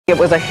It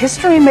was a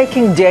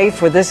history-making day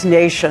for this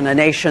nation, a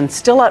nation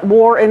still at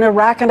war in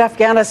Iraq and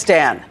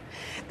Afghanistan.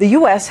 The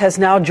U.S. has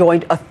now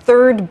joined a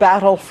third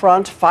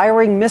battlefront,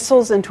 firing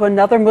missiles into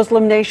another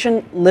Muslim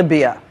nation,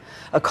 Libya,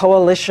 a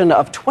coalition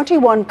of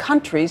 21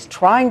 countries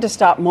trying to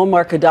stop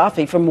Moammar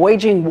Gadhafi from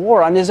waging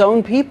war on his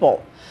own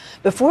people.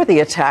 Before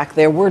the attack,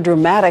 there were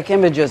dramatic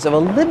images of a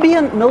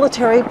Libyan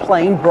military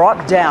plane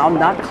brought down,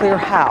 not clear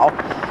how,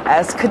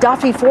 as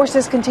Gadhafi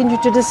forces continue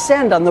to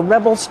descend on the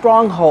rebel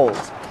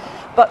strongholds.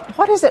 But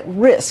what is at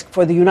risk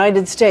for the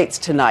United States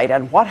tonight,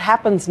 and what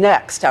happens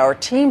next? Our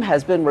team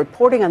has been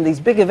reporting on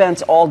these big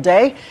events all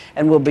day,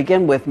 and we'll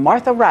begin with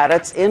Martha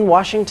Raddatz in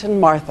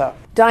Washington. Martha.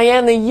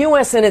 Diane, the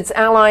U.S. and its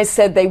allies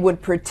said they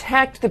would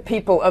protect the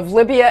people of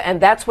Libya, and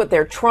that's what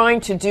they're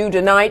trying to do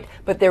tonight.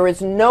 But there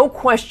is no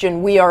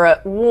question we are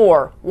at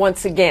war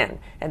once again,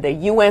 and the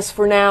U.S.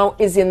 for now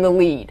is in the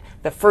lead.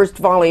 The first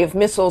volley of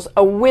missiles,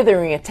 a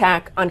withering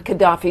attack on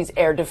Gadhafi's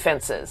air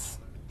defenses.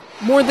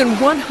 More than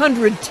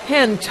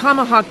 110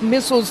 Tomahawk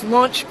missiles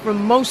launched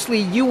from mostly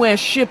U.S.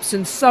 ships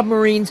and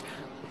submarines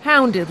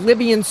pounded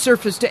Libyan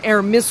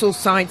surface-to-air missile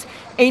sites,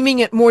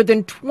 aiming at more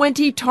than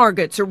 20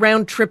 targets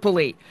around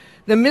Tripoli.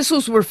 The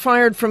missiles were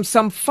fired from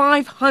some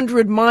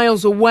 500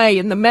 miles away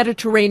in the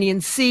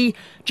Mediterranean Sea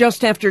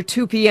just after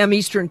 2 p.m.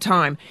 Eastern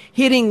Time,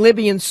 hitting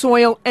Libyan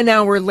soil an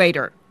hour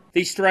later.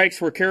 These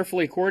strikes were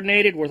carefully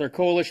coordinated with our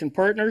coalition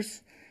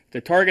partners.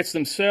 The targets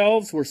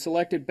themselves were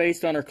selected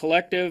based on our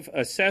collective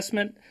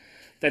assessment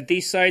that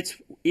these sites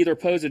either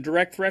pose a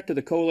direct threat to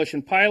the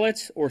coalition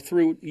pilots or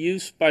through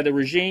use by the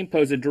regime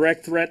pose a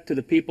direct threat to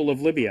the people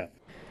of Libya.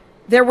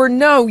 There were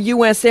no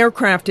U.S.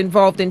 aircraft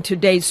involved in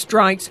today's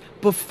strikes.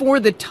 Before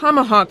the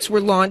Tomahawks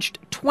were launched,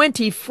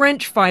 20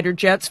 French fighter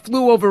jets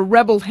flew over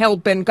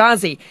rebel-held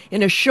Benghazi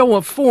in a show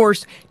of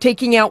force,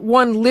 taking out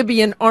one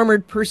Libyan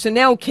armored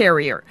personnel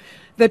carrier.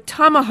 The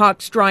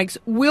Tomahawk strikes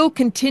will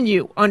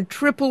continue on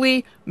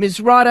Tripoli,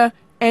 Misrata,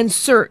 and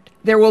Sirte.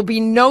 There will be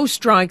no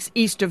strikes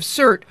east of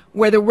Sirte,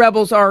 where the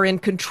rebels are in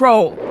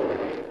control.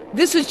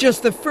 This is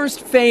just the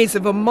first phase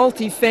of a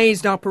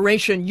multi-phased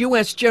operation.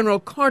 U.S. General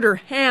Carter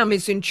Ham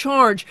is in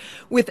charge,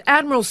 with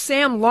Admiral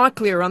Sam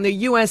Locklear on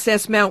the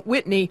USS Mount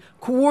Whitney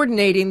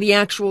coordinating the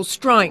actual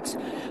strikes.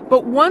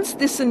 But once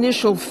this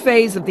initial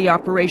phase of the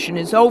operation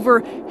is over,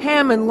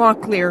 Ham and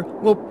Locklear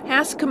will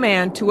pass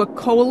command to a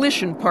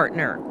coalition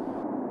partner.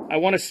 I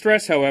want to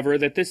stress, however,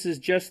 that this is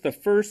just the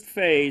first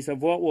phase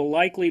of what will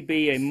likely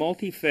be a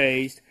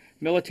multi-phased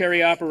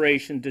military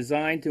operation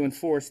designed to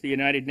enforce the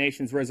United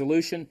Nations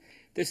resolution.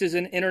 This is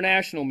an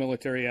international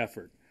military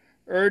effort,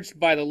 urged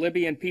by the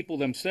Libyan people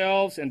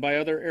themselves and by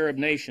other Arab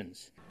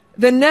nations.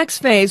 The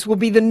next phase will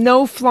be the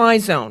no-fly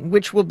zone,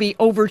 which will be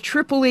over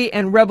Tripoli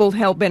and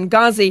rebel-held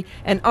Benghazi,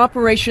 an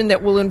operation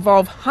that will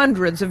involve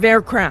hundreds of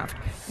aircraft.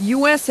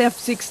 U.S.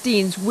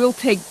 F-16s will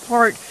take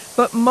part,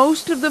 but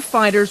most of the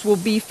fighters will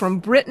be from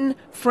Britain,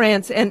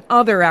 France, and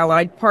other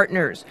allied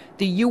partners.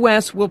 The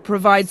U.S. will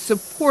provide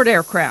support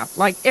aircraft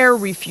like air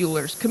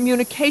refuelers,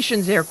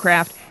 communications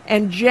aircraft,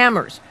 and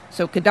jammers,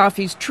 so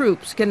Gadhafi's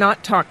troops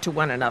cannot talk to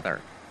one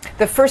another.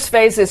 The first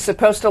phase is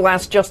supposed to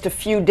last just a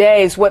few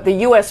days. What the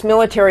U.S.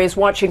 military is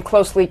watching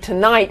closely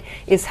tonight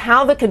is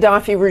how the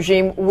Gadhafi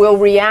regime will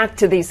react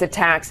to these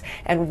attacks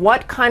and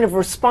what kind of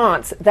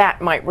response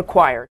that might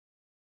require.